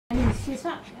she's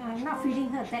not feeding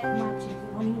her that much,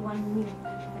 only one meal,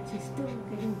 but she's still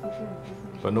getting bigger and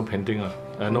bigger. But no panting,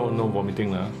 no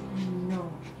vomiting.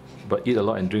 No. But eat a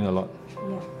lot and drink a lot.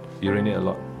 Yeah. Urinate a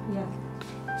lot.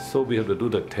 Yeah. So we have to do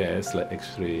the tests like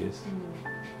X-rays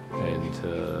and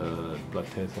blood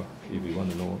tests if we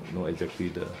want to know exactly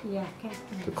the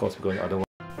cause, because otherwise.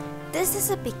 This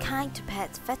is a Be Kind to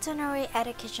Pets veterinary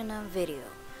educational video.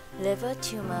 Liver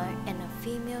tumor in a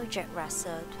female Jack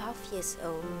Russell, 12 years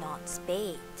old, not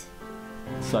spayed.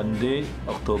 Sunday,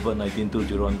 October 19,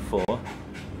 2004.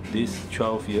 This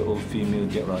 12-year-old female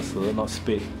Jack Russell, not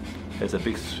spayed, has a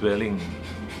big swelling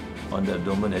on the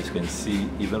abdomen, as you can see,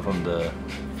 even from the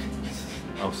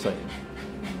outside.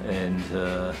 And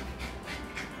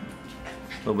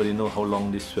nobody knows how long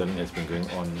this swelling has been going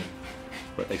on.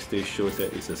 But X-ray shows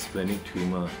that it's a splenic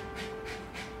tumor.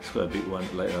 It's quite a big one,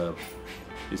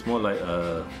 it's more like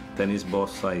a tennis ball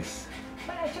size.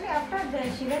 But actually, after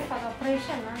she went for the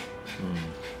operation,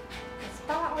 the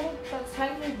stomach only got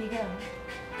slightly bigger.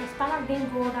 The stomach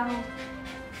didn't go down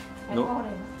at all.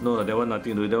 No, that one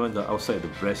nothing to do. That one the outside the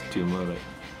breast tumor, right?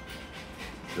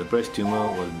 The breast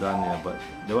tumor was done, yeah, but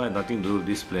that one had nothing to do with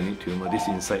this splenic tumor. This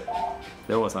inside,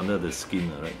 that was under the skin,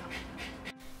 right?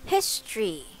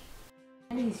 History.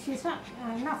 She's not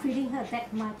feeding her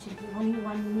that much, only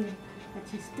one meal, but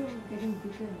she's still getting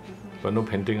bigger and bigger. But no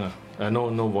panting,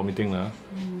 no vomiting,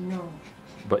 No.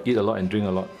 But eat a lot and drink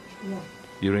a lot. Yeah.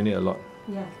 Urinate a lot.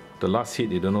 Yeah. The last hit,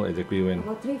 you don't know exactly when.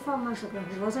 About 3-4 months ago.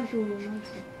 It wasn't 2 months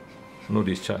ago. No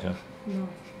discharge, No.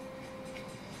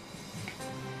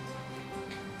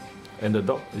 And the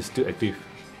dog is still active.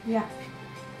 Yeah.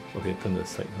 Okay, turn the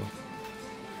side.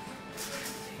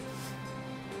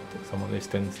 Someone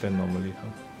stand normally.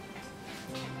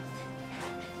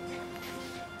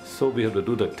 So we have to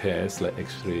do the tests like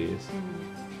X-rays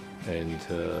and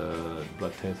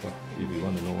blood tests if we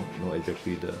want to know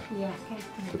exactly the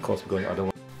cause, because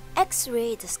otherwise.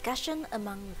 X-ray discussion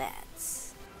among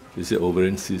vets. Is it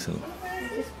ovarian cyst?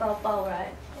 This is purple,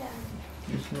 right?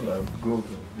 Yeah. It's not a growth.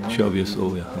 12 years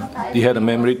old, yeah. He had a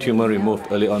mammary tumor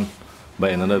removed early on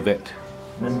by another vet.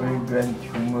 Mammary gland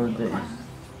tumor that is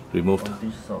Removed. on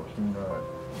this sort of thing,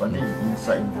 but this is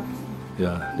inside.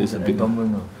 Yeah, this is a big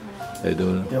abdomen. I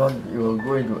don't know. That one you will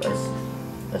go into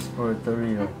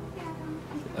exploratory.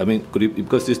 I mean, could it,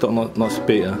 because this dog not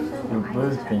spayed, Your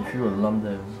birds can feel a lump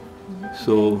there.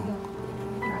 so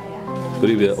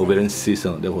could it be an ovarian cyst?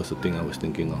 That was the thing I was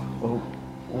thinking of.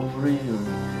 Ovary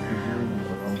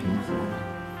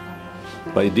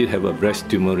But it did have a breast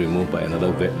tumor removed by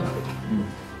another vet.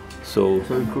 So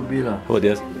it could be lah. oh,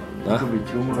 there's It could be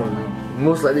tumor.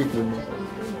 Most likely tumor.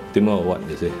 tumor or what,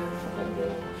 they say?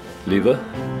 Liver?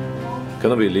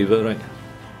 Cannot be liver, right?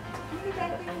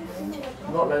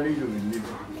 Not likely to be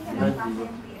liver. Liver.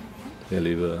 Yeah,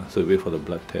 liver. So wait for the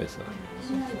blood test.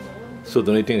 So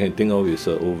the only thing I can think of is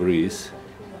ovaries.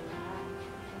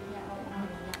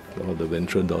 Or the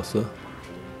ventral dorsal.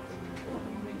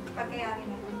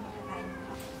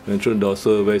 Ventral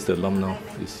dorsal, where is the lump now?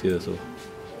 It's here, so.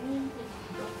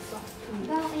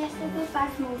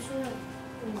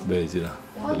 Where is it?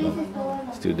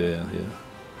 Still there, yeah.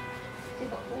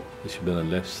 It should be on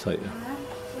the left side,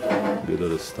 below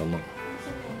the stomach.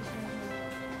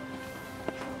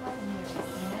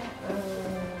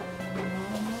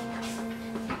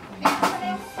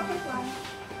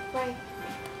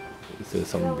 There's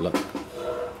some blood.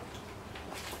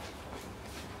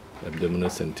 Abdominal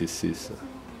centesis.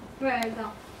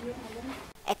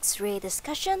 X-ray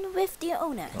discussion with the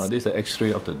owners. This is the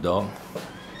X-ray of the dog,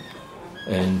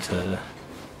 and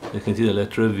you can see the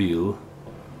lateral view.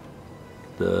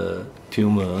 The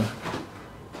tumor,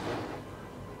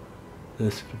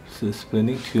 the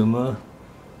splenic tumor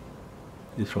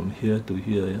is from here to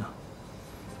here. Yeah,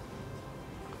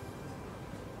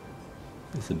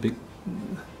 it's a big,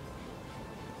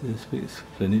 this big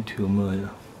splenic tumor. Yeah.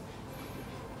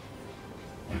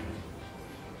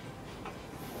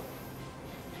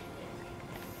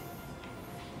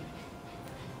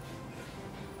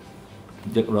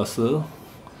 Jack Russell,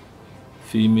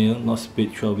 female, not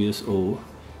spayed, 12 years old,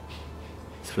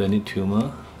 splenic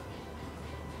tumor,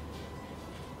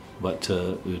 but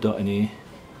without any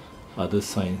other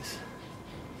signs.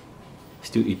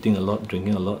 Still eating a lot,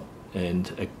 drinking a lot,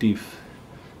 and active,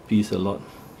 pees a lot.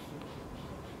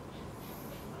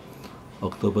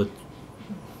 October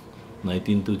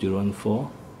 19, 2014,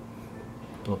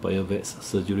 Toa Payoh Vets,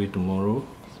 surgery tomorrow,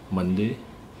 Monday.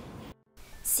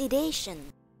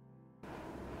 Sedation.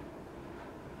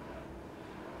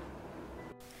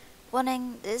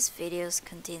 Warning, this video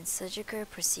contains surgical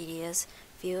procedures.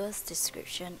 Viewer's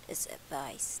discretion is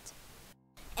advised.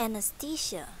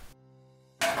 Anesthesia.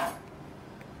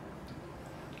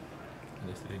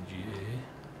 That's the GA.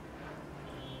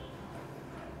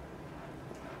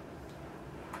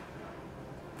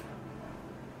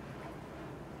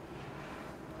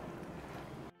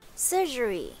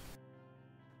 Surgery.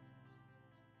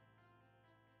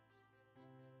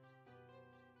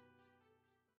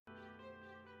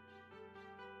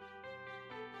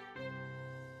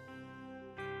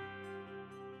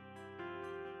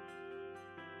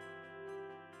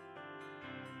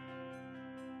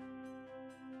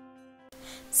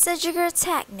 Surgical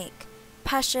technique,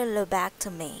 partial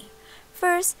lobectomy.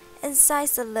 First,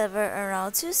 incise the liver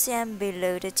around 2 cm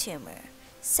below the tumor.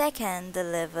 Second, the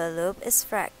liver lobe is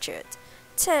fractured.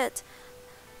 Third,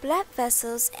 blood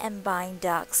vessels and bile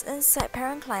ducts inside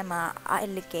parenchyma are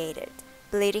ligated.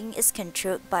 Bleeding is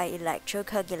controlled by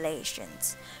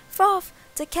electrocoagulations. Fourth,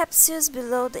 the capsules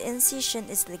below the incision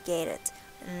is ligated.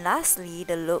 And lastly,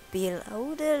 the lobe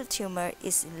below the tumor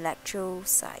is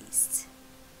electrosized.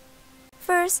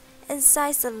 First,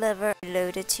 incise the liver below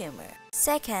the tumor.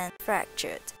 Second,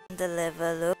 fractured the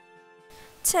liver lobe.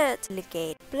 Third,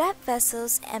 ligate blood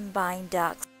vessels and bile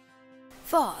ducts.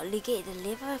 4. Ligate the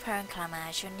liver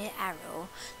parenchyma shown near arrow.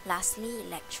 Lastly,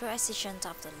 electroexcision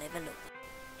of the liver lobe.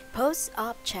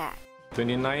 Post-op check.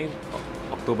 29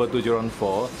 October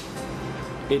 2004,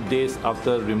 8 days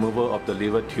after removal of the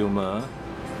liver tumor.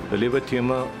 The liver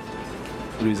tumor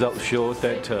results show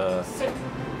that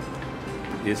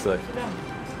is a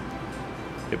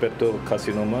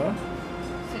hepatocarcinoma,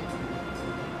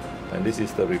 and this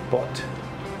is the report.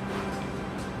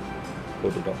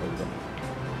 Hold it up.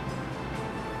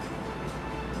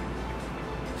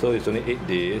 So it's only 8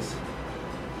 days,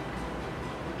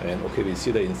 and okay, we see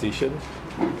the incision.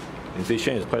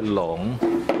 Incision is quite long.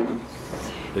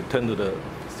 They turn to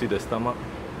see the stomach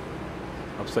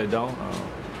upside down.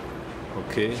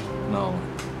 Okay, now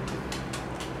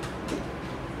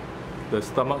the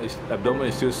abdomen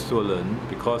is still swollen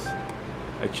because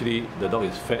actually the dog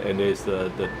is fat and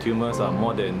the tumors are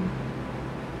more than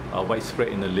widespread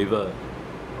in the liver.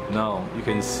 Now you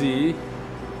can see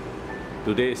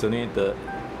today is only the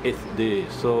 8th day,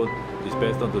 so it's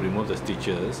best not to remove the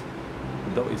stitches.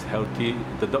 The dog is healthy,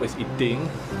 the dog is eating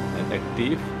and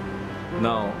active.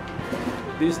 Now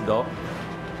this dog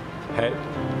had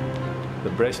the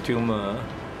breast tumor.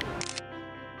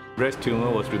 Breast tumor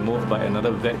was removed by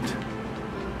another vet.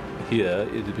 Here,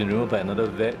 it has been removed by another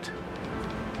vet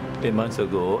 8 months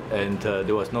ago, and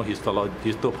there was no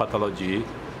histopathology,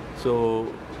 so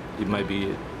it might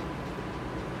be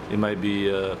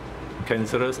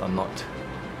cancerous or not.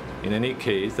 In any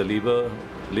case, the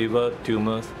liver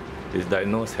tumor is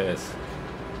diagnosed as,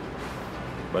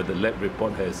 by the lab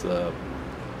report, has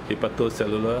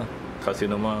hepatocellular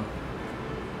carcinoma,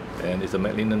 and it's a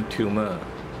malignant tumor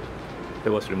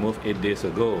that was removed 8 days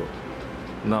ago.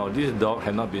 Now, this dog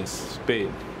had not been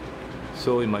spayed,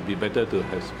 so it might be better to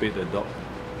have spayed the dog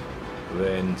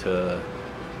when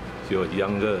she was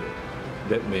younger.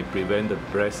 That may prevent the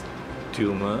breast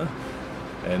tumor,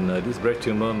 and this breast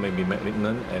tumor may be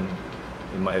malignant and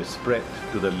it might have spread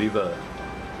to the liver.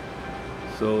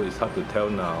 So it's hard to tell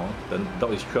now. The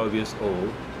dog is 12 years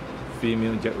old,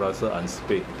 female Jack Russell,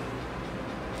 unspayed.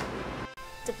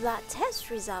 The blood test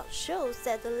result shows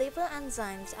that the liver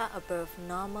enzymes are above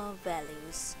normal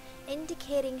values,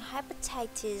 indicating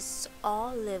hepatitis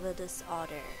or liver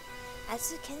disorder.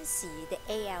 As you can see, the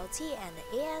ALT and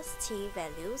the AST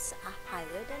values are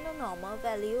higher than the normal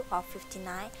value of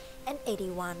 59 and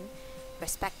 81,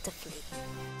 respectively.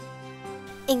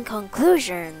 In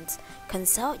conclusion,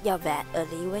 consult your vet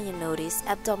early when you notice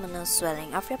abdominal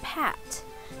swelling of your pet.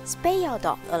 Spay your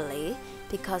dog early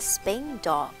because spaying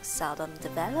dog seldom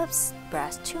develops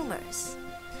breast tumors.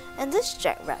 In this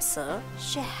Jack Russell,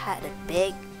 she had a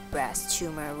big breast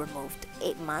tumor removed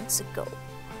 8 months ago.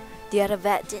 The other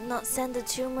vet did not send the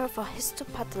tumor for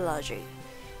histopathology.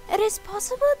 It is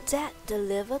possible that the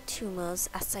liver tumors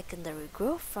are secondary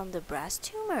growth from the breast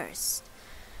tumors.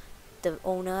 The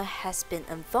owner has been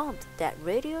informed that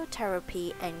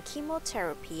radiotherapy and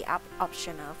chemotherapy are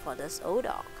optional for this old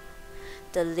dog.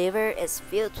 The liver is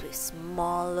filled with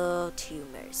smaller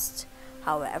tumors.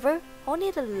 However,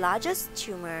 only the largest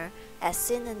tumor, as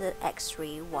seen in the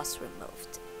X-ray, was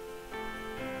removed.